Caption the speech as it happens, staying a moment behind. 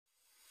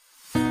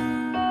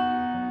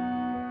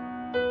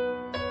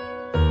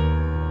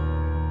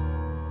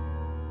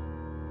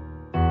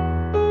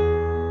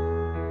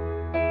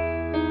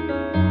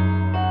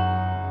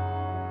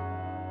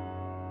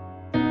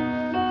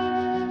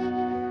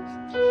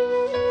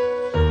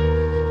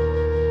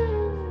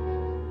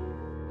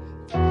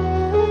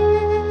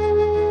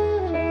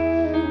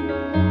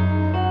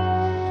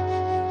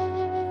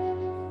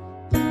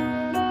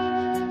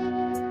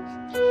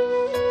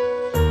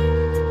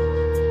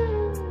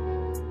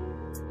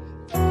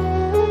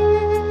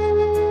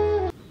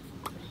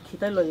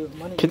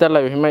kita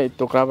layu himai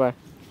itu kaba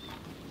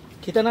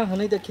kita nang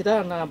hani de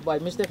kita na by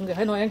mistake nge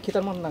hai no yang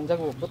kita mon nang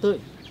jago betul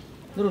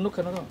nuru nuk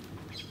kan no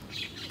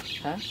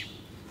ha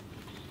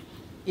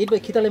it by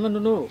kita leman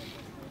nuru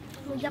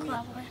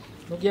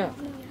nuk ya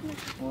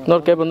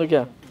nor ke bantu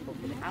kya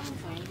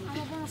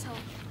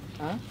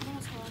ha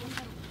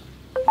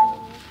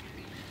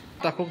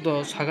takuk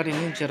do sagari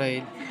nin cerai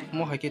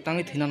mo hai ke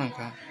tangi thina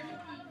nangka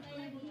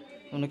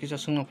ono kisa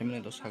sungna family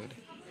do sagari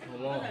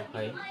mo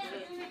hai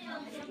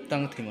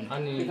tang thimon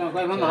ani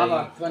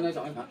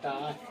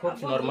খুব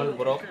normal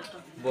Brock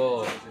বো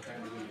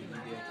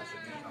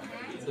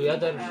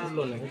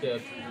 2016 নে হেতে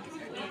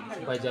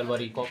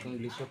baijalbari kok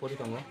English pori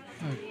tongo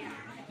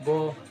bo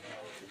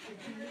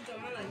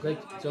gai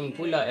jong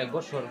puila ek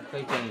bosor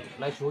kai jong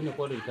lai sunya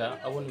pori ka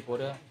aboni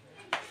pore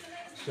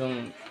jong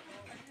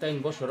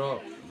 3 bosoro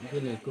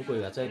bini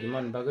kukoi achai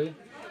diman bagai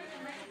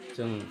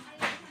jong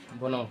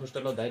bono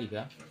hostel o dairi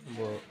ka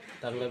bo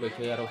tagle bai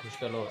kai aro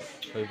hostel o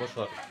 6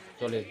 bosor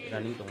chole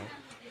running tongo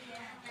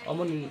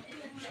amon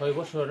 6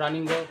 bosor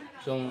running go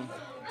jong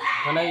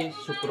hanai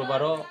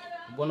sukrobaro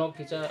bono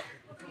kicha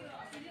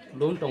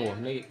loan tongo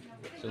nei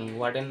jong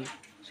warden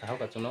sahau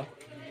ka chono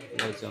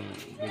jong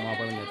buma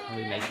ba ne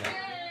thai nai ka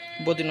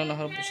bodino na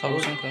har salu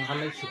sangka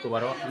hanai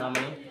sukrobaro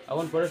namani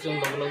abon pore jong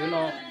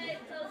logino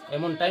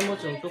emon time o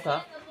jong tuka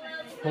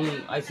hong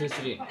ICC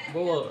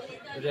bo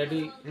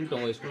ready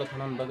tongo school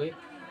thanan bagai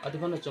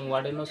adikon jong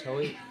warden no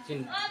sawai chin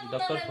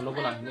doctor phono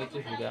bana ne ti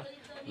higa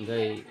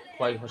gai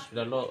khowai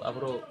hospital lo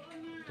abro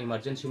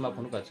emergency ma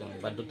phono ka jong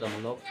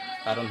baddhatamulok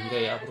karon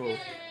gai abro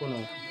kono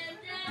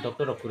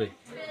doctor okure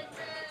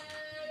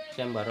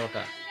chamber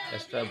ota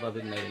extra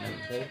babin nai nai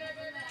gai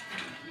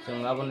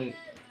jong abon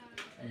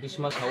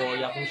bisma sawo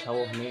yakun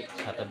sawo ne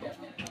sata do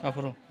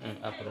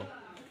apro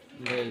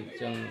gai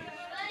jong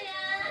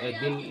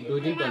ekdin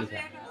duidin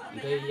tonika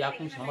gai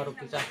yakun samaro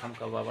kicha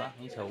hamka baba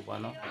hi sawo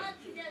bano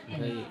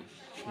gai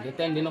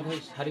getain dino kai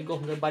sarigo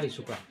gai bari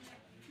suka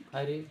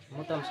hari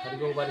motam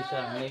sarigo bari sa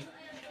hani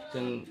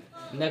jeng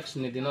next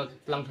ni dino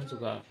tlang than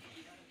suka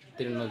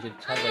tirno je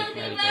charbai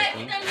nari ka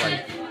tong wai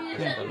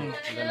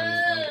ganani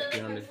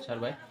tirno ni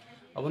charbai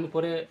aboni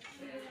pore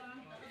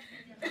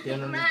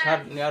tirno ni char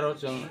niaro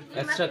jeng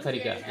extra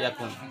tharika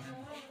yakun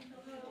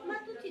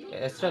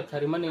extra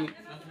thari mani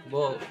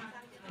bo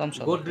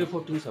tamsa good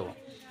reporting sawo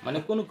mane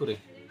kono kure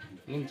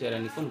nin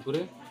cherani kono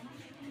kure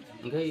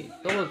gai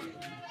to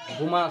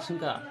buma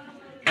singka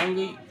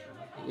tangi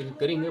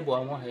kering he bo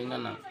amo haina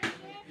na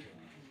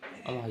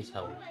amo hai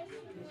sawo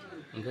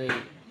gai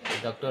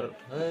doctor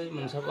hey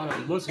mungsapa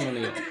bos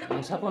mane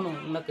mungsapa no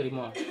na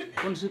kerimo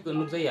kon su ko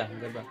nukjaya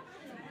gaba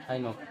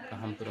haino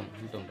kaham turum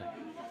hintongda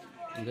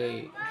gai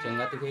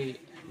jengati gai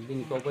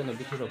bini ko bai no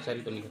bithurok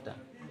sari to ni kata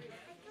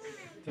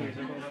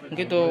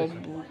gitu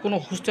kono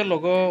hostel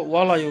logo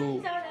walayu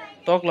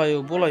toklayu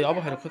bolayu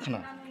aba har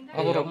khana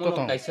abo rok to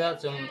tong kaisa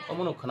jeng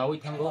amono khanawi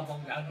thango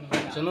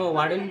jono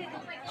warden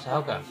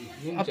sahaka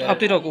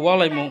apti rok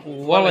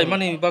walai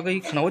mani bagai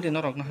khanawi de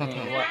rok na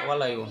hana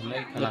walai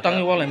nei khana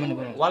tangi walai mani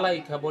bono walai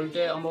kha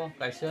bolte amo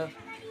kaisa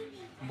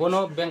bono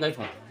bengai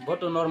phon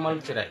boto normal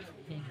chirai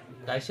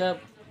kaisa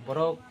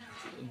borok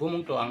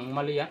bumung to ang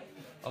malia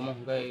amo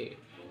gai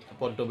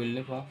poddo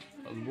bilni phon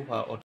buha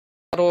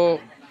aro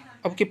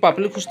abki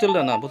public hostel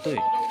na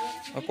botoi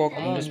akok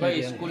English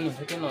medium school ni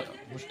hotel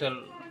hostel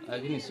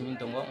agini simin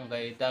tongo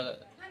gai ta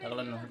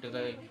taglan hotel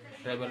gai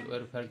travel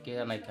welfare ke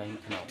nai kain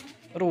khana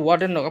aro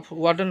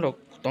warden rok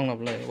tong na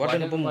blai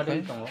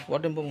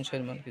warden bumung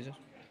sai man kijo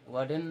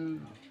warden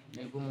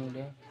ne bumung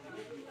le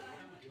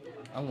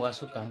ang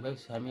wasu kam gai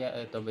samia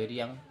to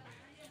beriang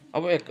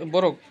abo ek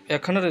borok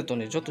ekhana re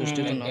toni joto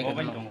student na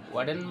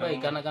warden bai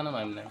kana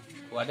maimna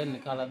warden ni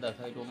kala da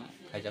khai room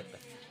khaijakta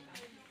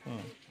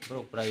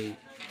borok prai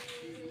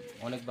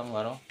onek bang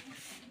waro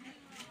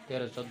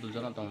 13-14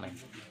 John tongnai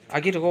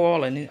agir go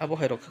walai ni abo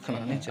hai rok khana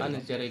ni ani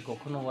jere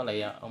kokhono walai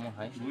ya amo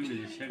hai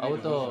abo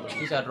to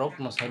teacher rok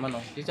no saimano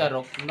teacher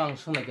rok nang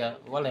sungna ka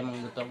walai mang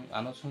to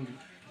ano sungdi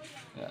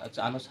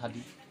ano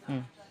sadi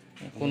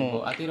kono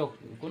ati rok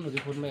kono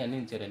report mai ani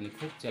jere ni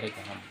khub jere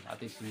ka ham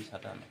ati sini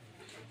sata no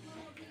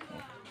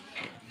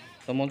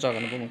to mon jaga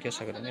ni bumung ke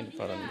sagara ni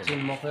paran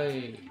chin mokhai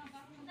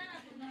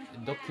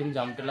দক্ষিণ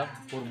জামতলা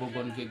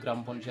পূর্বগণকি গ্রাম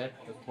panchayat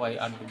Khowai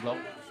 8 block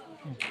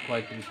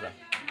Khowai Tripura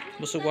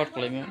busu wat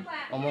klaim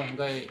omo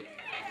gai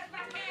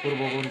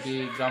purbogunti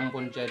gram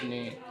panchayat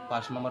ni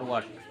 5 number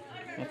ward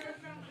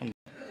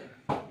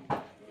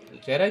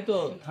cerai to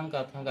thangka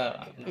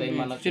dai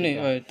mana chini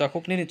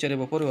takok ni chere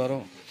bo poriwaro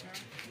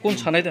kon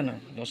sanai dena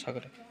no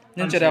sagare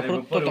nin chere apro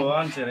to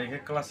an chere ke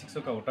class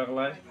 6 ka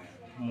utaklai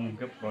mung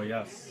ke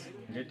proyas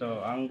geto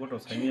ang goto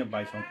saimia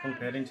bai song khong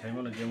pairing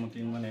saimono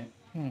jemuting mane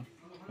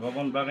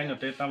gobon bagai no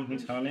te tam hin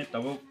sanane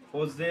tabo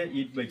poje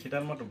it bai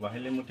khitar moto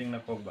bahile muting na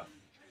kokba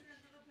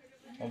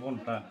obon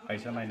ta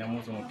kaisa naina mo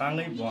jong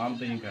tangai bo am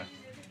teinga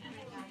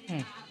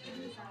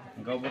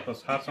गावबो तो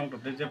सार सं तो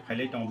जे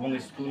फाइलै दं बं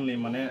school नि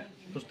माने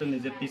hostel नि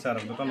जे टीचर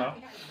दो ना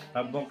ता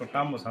बं तो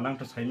ताम सानां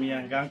तो साइमिया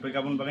गां तो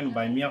गाबन बागैन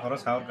बाइमिया हर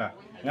सावरका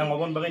गां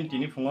अबन बागैन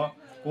तिनि फुङो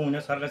कुंनो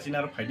सारगासिनो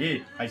आरो फाइदि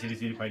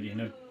आइसिरि फाइदि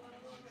नो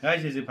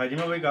आइसिरि फाइदि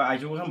मा बैगा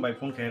आइजोखौ खाम बाइ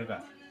फुं खेरका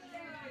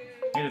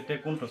ए ते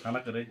कुन तो साना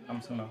करे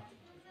आमसना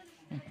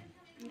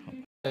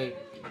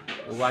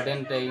वार्डन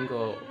tay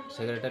को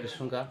secretary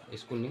sunga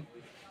school ni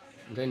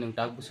gai nang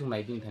tak busung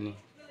mai din thani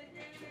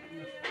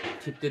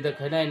 50 da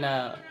khanai na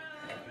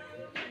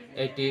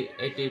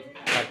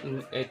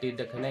 80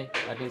 da khanai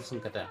adin sing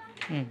kata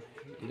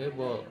gai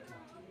bo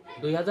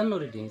 2000 no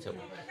reading sab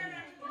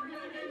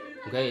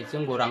gai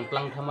jeng bo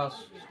rangplang thama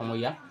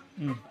samoya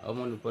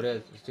amon pore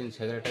sin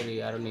secretary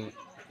aroni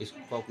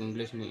spoke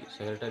English ni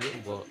secretary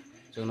bo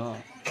jeno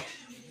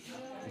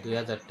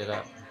 2000 taka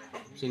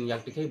sin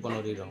yak tikai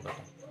bonori rong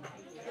kata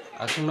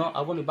asungno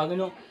aboni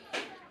bagino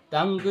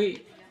tangui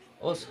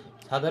os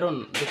সাধারণ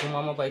দুঃখ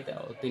মামা পাইতে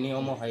তিনি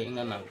অমো high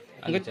ইংনা না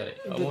আনচারে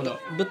অমনো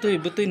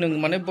butui nung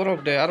mane borok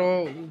de aro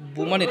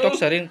bumani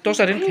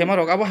toksarin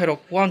khemarok abo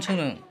herok wan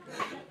sung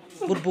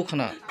bur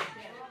bukhana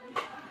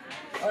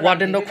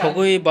warden rok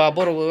khogoi ba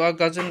borok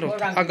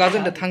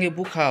gajen de thangi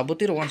bukha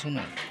butui ro wan sung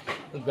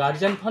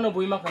guardian Fanon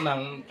বইমা খানাং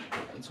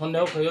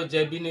সন্দেহ খयो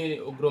যে বিনি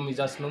উগ্র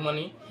মিজাজ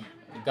Numani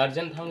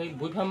guardian থাঙ্গি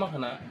বইফামা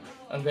খানা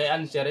আঙ্গাই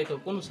আনচারে তো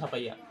কোন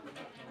সাপাইয়া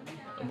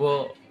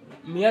bo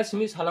miya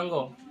simi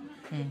salango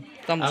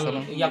tam ang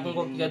salang yakung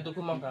ko kiya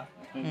duku mangka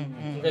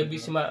ngai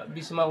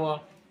bisma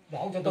wa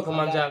duku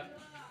manjak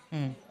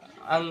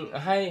ang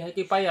hai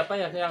ki paya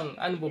ke ang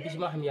an bo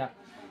bisma hamya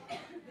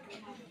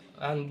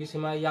ang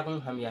bisma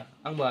yakung hamya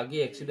ang ba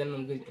gi accident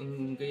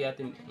ngai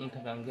yatim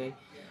thaka ngai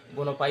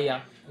bono paya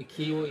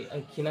khiu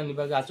khina ni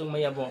ba ga chung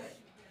maya bo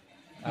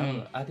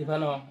ang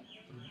atifano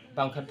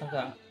bangkhat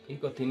thaka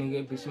iko tininge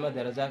bisma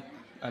derajak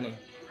ani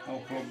au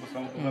club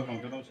basam to ga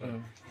bangte dong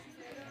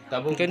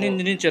ke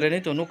ni chereni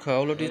to nukha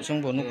already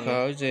chungbo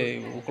nukha je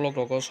uklok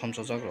rok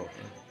somsa jagro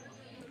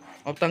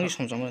abtangi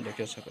somjama de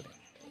kya sakari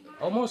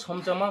omo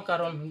somjama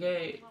karon henge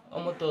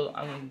omo to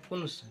ang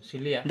kun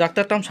silia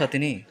doctor tamsa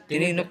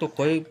tini nok to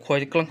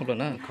khoi klang khobla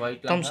na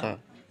tamsa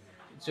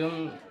jung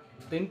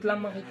tin klam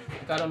ma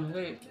karon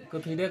henge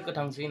kothide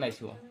kathangsi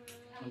naisu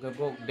henge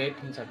bo date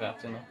hinsaka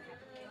jeno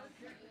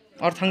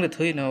ar thangde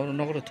thoi na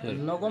nogro thoi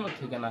nogono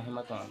thigana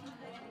hema to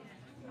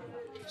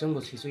jungbo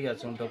sisuya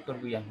jung doctor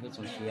bu yang he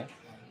jung sia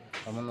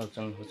amano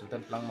jung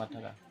hospital plang ma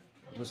thaga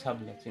bu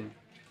sable chin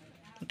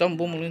tam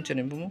bum lin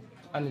chene bum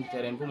ani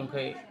teren bu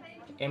mkhai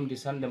md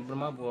san dem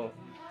brma bo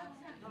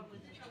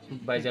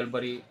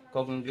baijalbari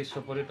kok English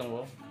sopori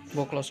tongo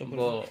bo class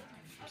bo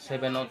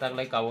 7 o tak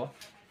lai kawo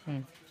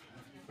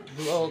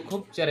bo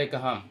খুব চেরে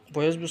কাহাম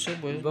boyas busu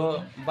boyas bo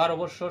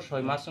 12 বছর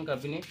 6 মাস সংকা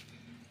বিনি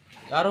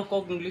aro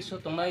kok English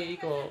tongnai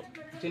iko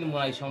tin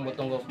munai song bo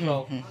tongo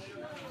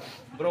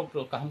brok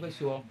pro kaham kai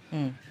siwo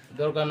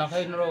dorga na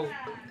khai nro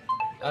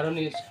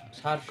aroni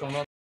sar song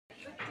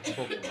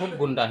খুব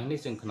গুন্ডা হিনি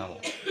जों खोनामो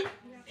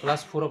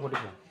class 4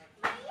 पढिबो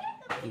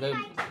gai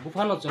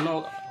bufano jono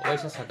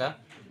waisa saka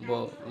bo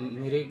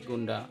miri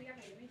gunda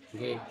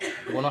gai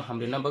bono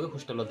hamrina bagi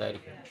hostel dairi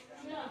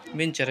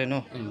bin chere no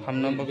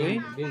hamna bagoi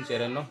bin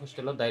cereno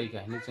hostel dairi ka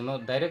ni jono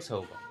direct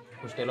sauba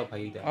hostel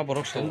faida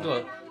aborok sau to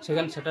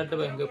second saturday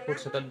ba hinge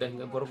fourth saturday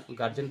hinge bor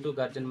guardian to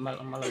guardian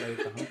mala lai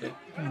ka hamte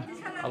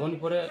aboni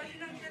pore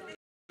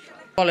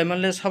pale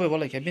manle sabe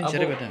bole ke bin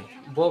chere beta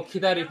bo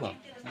khidari phon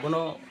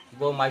bono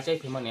bo maicai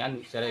phemani an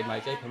chere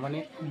maicai phemani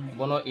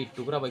bono I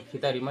tukra ba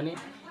khidari mani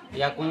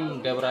yakung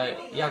debra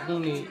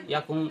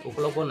yakung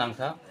uklobo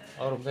nangsa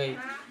or gai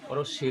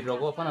oro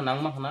sirogo pana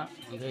nangma khana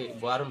gai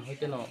boarum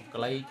hoiteno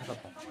kalai thaka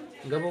pho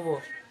gabo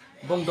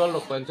bong dol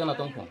rok ekjona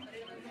tongpho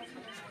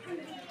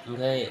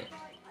gai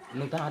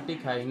nungta hati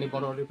khai ni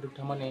boro riprik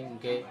thamani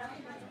gai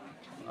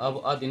ab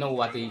adino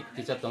wati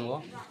ticha tongo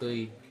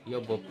tui yo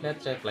bo flat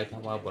chai klai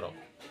thaba boro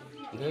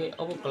gai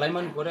obo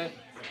kalaiman pore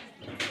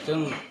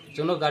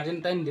जोंनो guardian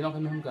time दिनाव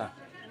खान हमका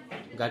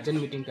guardian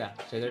meeting का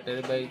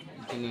secretary bye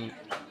तिनी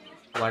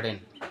warden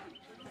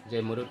जे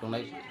मुरु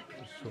टंनाय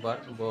सुबार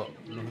बो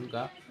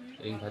नहुनका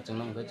रिंखा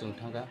जोंनो हमका जों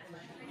थांगा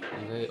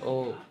ओमफ्राय ओ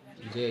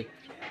जे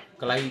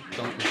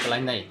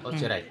क्लाइनाय ओ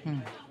चेराय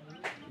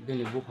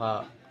बिनि बुफा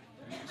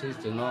से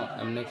जोंनो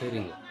एमने के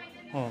रिंग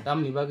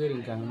दामनि बागे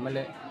रिंखा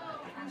हमले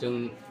जों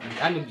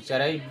आनि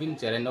चेराय बिन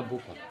चेराय न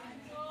बुफा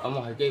अमो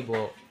हायके बो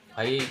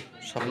हाय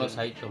सबनो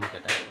side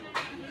टंकेटा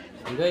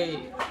gai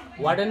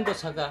warden to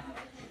saka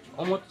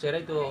omot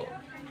cherai to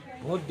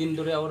bahut din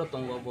dore aura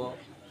tongo bo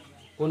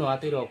kono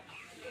ati rok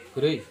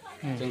kurei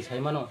jeng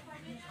saimano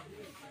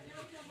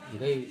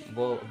gai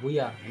bo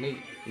buya ni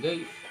gai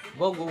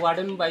bo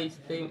warden bai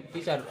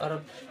teacher ar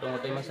tongo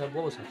tai masa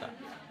bo saka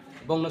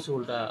bong na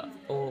sulta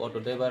o auto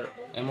driver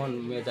emon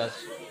mejas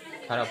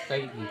kharap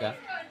kai hinga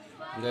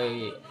gai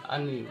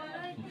ani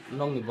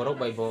nong ni borok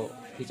bai bo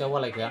teacher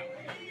walai kya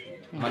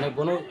mane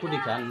bono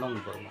kudika nong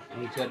borok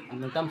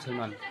nungtam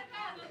saiman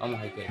am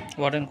haike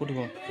warden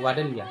kudibo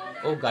warden ya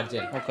o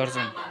guardian o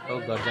guardian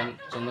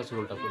जोंनो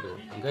सुलटा कुदो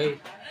gai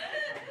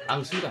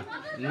ang sira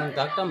nang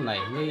tak tamnai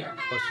ni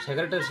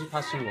secretary si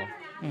fasingo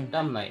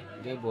tamnai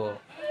ge bo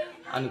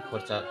ani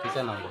khorcha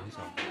kisa nang bo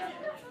hiso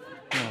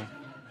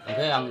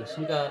ang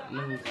singa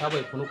nang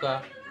sabai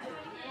phunuka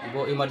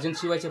bo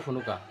emergency wise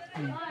phunuka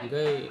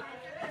ge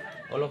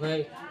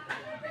olokai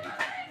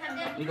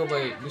igo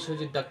bai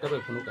bisojit doctor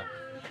bai phunuka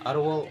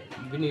aro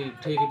bini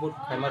thei report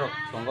khaimarok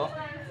songo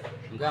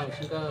gang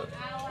singa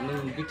nang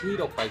bithi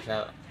rok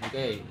paisa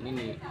ge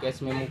nini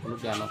case memo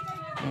phunuk jano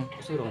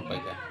usi rong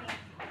paika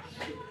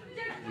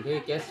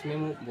ge case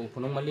memo bo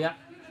phunuk malia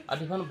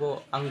adifan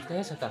bo ang te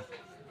saka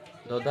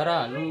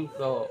dodara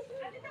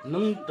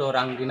nung to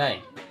rang dinai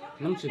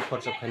nung si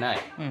khorchok khainai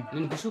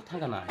nin busuk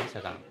thangana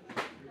hisakang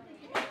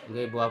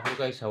ge bo apur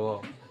kai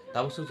sawo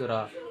tabusu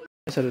jora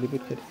sir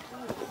repeat kare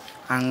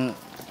ang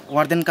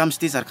warden comes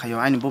teacher khayo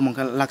ani bo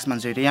mongka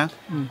laxman joiria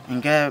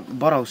inke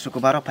borok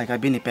sukubaro phaika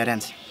bini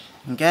parents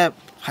inke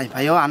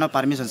phayo ano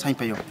permission sai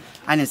phayo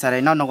ani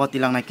sarai no nogo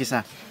tilang na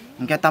kisa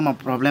inke tamo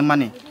problem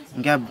mani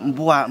inke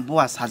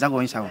buwa saja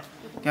goin sago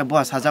ke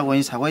buwa saja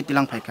goin sago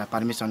tilang phaika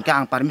permission ke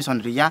ang permission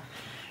riya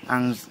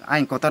ang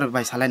ain kotor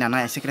bai salai na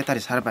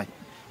secretary sar bai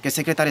ke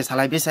secretary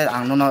salai bise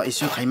ang no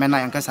issue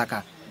khaimana angka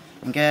saka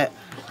inke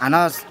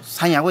ano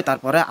sai yago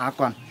tarpore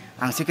akon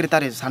ang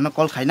secretary sarno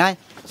call khainai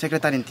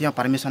secretary thio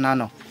permission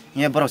ano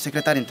ye boro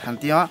secretary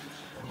thantio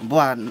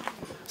buwa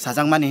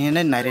sajang mani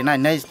hene naire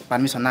nai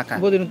permission naka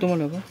bodino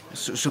tumalo ko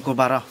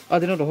sukubaro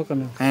adino roho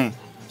kana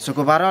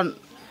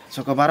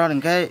sukubaro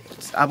inke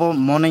abo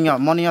morning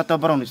to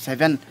boro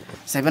 7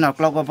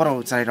 o'clock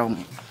boro chai ro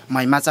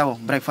mai machao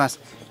breakfast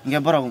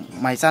inge boro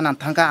mai chana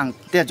thangka ang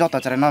te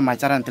joto chare no mai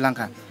charan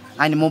tilangka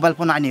ani mobile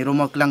phone ani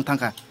room klang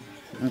thangka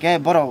inge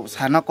boro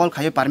sarna call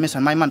khayo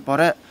permission mai man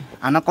pore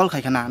ana call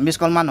khaikana miss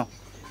call mano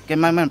ke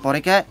mai man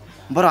pore ke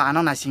boro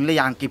ana na single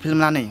yang ki film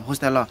la nei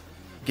hostel lo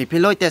ki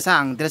philoi te sa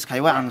ang dress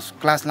khaiwa ang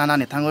class lana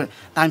ne thang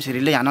time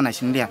serile ana na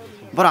single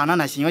boro ana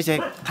na singo se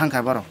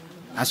thangka boro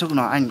asuk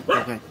no ain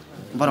okay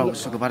boro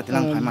sukubar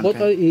tilang phaiman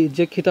bota i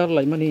je khitar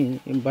lai mani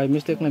by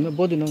mistake lai me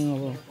bodino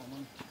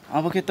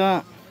abo ke to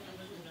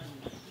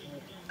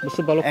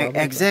busur balo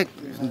exact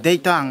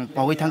date ang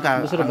pawi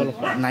thangka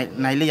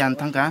naile yan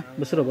thangka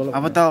busur balo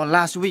abo to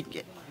last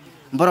week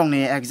borong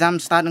ni exam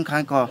start ng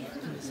khan ko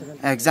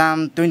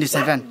exam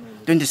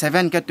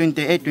 27 ke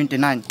 28 29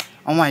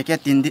 omai ke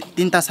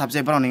tinta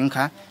subject borong ni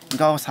kha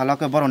ga sala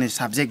ke borong ni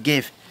subject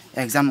gave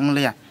exam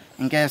only ya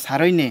inke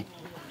saroi ni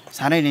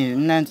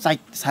na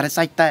sare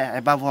saita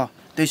ebabo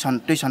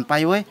tuition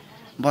pai we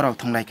borok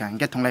thonglai ka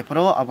inke thonglai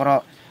pro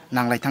aboro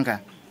nanglai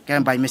thangka ke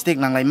by mistake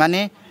nanglai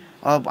mane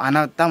ob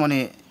ana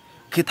tamoni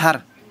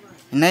khithar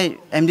nei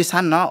md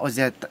san no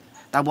oje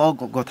tabo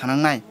go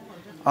thanang nai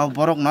ob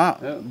borok no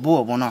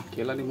bu bono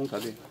khela ni mung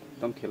kade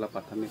tam khela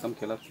pathani tam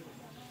khela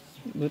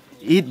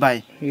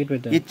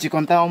eat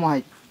chicken ta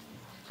omai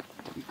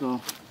ko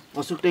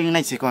osuk teng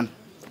nai chicken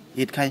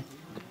eat khai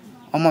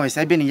omai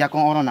sai bini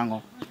yakong oro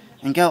nango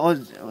inke o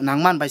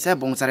nangman baisa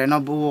bongchare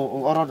no bu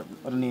oro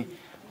ni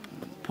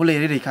phule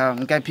ri kha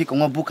inke phi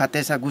kongo bu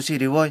khate sa gusi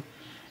riwoi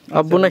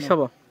abunai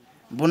sabo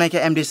bunai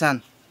ke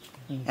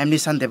md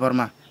san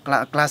deborma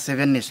class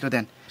 7 ni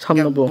student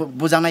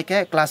bujanai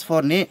ke class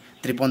 4 ni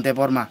tripon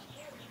deborma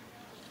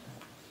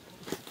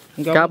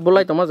ka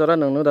bulai toma jora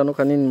nang no danu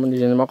kanin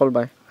munjin makol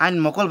bai ain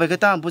mokol bai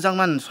ta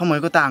bujangman somoy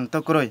ko ta ang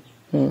to kroi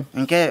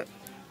inke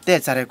te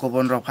chare ko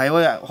bon ro phai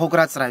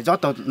hokra chrai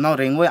joto no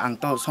ringwe ang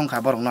to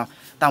songkha borong no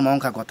ta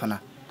mongkha gothona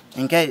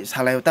inke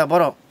salai ta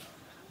boro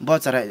bo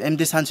chare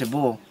md san se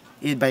bu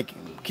I bai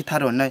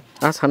kitharo nai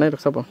a sanai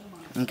rok sabo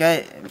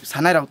inke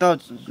sanai rok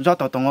to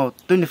joto tongo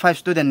 25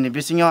 student ni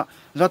bisingo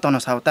joto no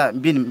sauta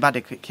bin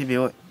bade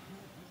khibio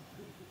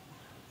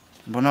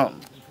bono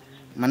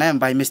mana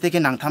by mistake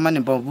nang thamani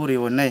bo buri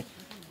onai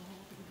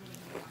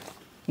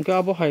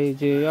inka abo hai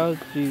je ya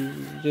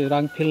je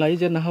rang philai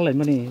je na halai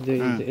mani je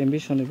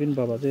ambition bin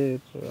baba je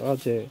a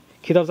je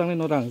khirab jang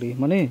no rang ri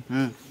mani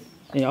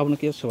e abna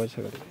ke soi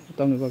sagari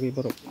tamni bagi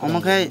borok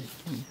amakai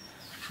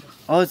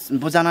o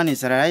bujana ni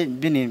sarai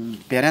bini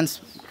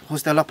parents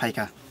hostel of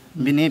phaika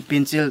bini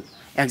pencil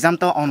exam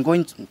to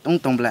ongoing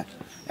tongtongla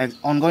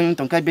ongoing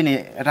tongkai bini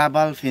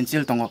rabal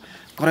pencil tongo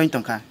koroin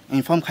tongka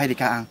inform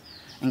khairika ang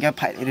inga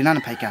rinan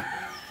phaika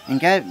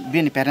inga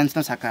bini parents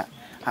no saka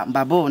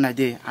babu na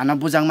de ana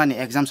bujang mani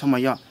exam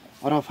somoyo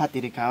oro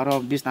fatirika oro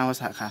bisnawa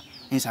saka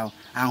insau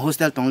ang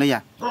hostel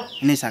tongleya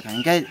ini saka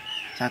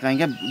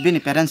inga bini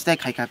parents te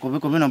khaika kobe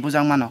no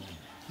bujang mano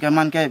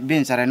gaman ke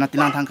bin sarai no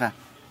tilang thangka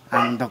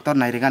ang doktor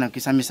nairiga no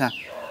kisamisa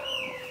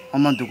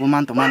omon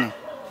dukuman to mane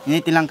ini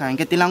tilang ka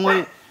inga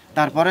tilangoi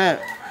tarpore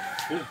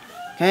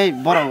ke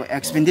boro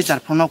expenditure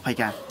phonok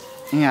phaika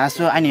ini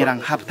asu ani rang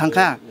hap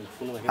thangka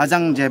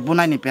ajang je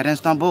bunai ni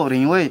parents no bo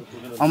ringoi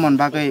omon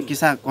bagai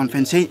kisa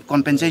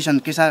compensation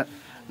kisa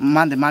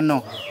mande manno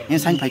in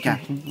sign phaika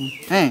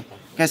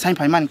ke sign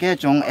phaiman ke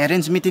jong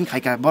arrange meeting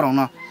khaika borong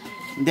no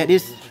that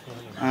is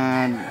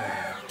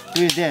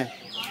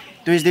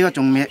Tuesday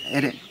jong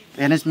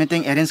arrange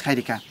meeting arrange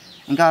khairika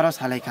inga aro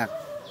salaika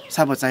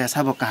sabo chaya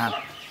sabo kaham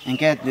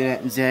inke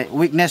je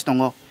weakness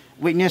tongo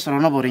weakness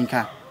rono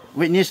boringka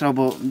witness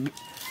robo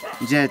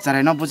je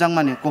charai no bujang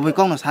mani kobai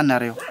kong no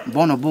sanare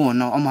bono bu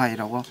no omhai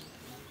rogo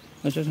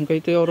acha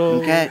sangkai te oro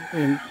ke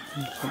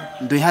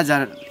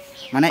 2000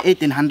 mane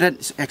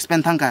 1800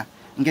 expand thangka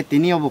inke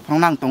tini obo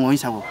pronang tongo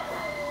hisabo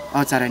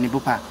o charai ni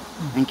bupa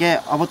inke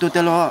obo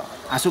tutelo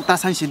asuk ta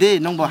san sidi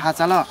nongbo ha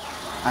chala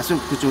asuk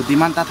kuchu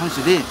demand ta thang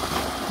sidi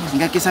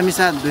inke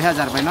kisamisa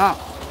 2000 bai no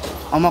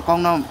omo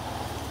kong no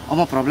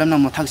omo problem no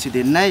mothak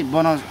sidi nai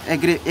bono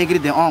agree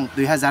de ong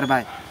 2000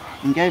 bai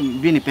inke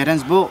bini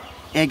parents bu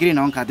agree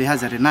no ka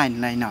 2009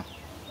 nai na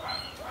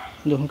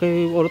do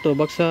sangkai oro to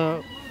baksa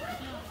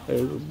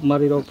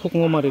mari rok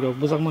phokngo mari rok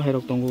bujak ma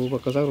herok tongo ba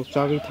kajak rok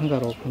chagi thanga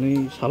rok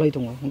ni salai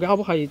tongo sangkai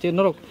abo khai je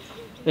norok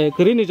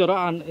kri ni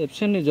jora an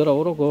absent ni jora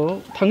oro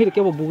go thangi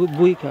ke bo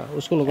bui kha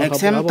usko logo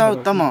exam to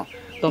tomo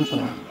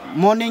tomsana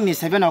morning ni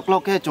 7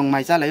 o'clock ke chong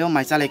mai chalayo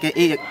mai chale ke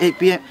 8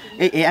 pm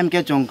 8 am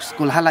ke chong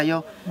school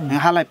halayo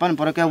halai pan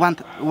por ke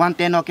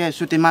 110 ke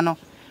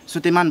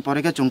sutiman por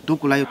ke chong tu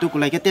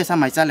kulai ke tesa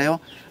mai chalayo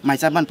mai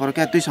chaban por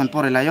ke tuition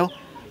porelayo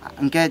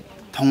ke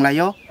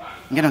thonglayo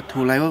ke no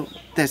thulayo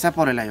tesa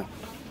porelayo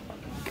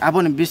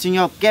abon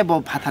bisingo ke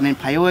bo phathanin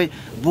phaioi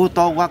bu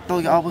to wak to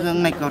abo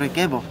ngai kore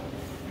ke bo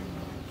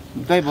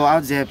bo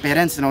out je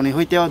parents no ni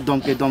hoiteo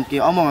domki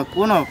omo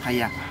kuno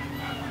phaya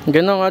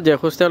geno je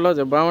hostel lo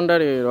je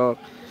boundary rok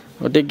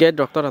oti gate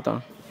doctor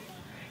ata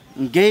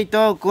gate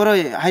to koro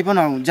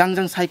haibono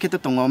jangjang sai ke to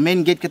tongo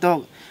main gate ke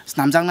to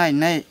snamjang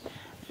nai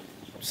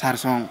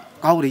sarsong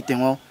kauri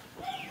tengo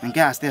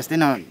engke aste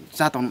no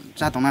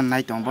chatong nan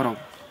nai tong boro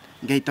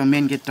gate to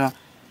main gate to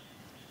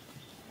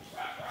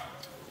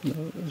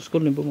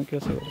school ni bomo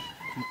kya sa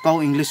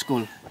kau English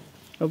school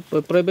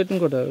private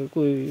ko da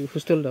koi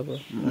hostel da ba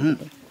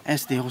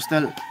ST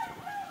hostel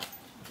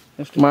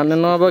mane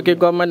no ba ki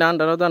government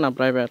under da na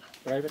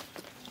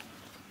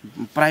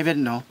private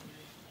no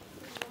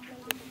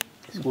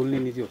school ni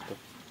ni jotto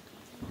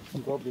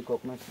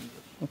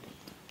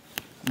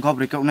gov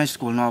recognized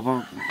school no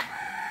ba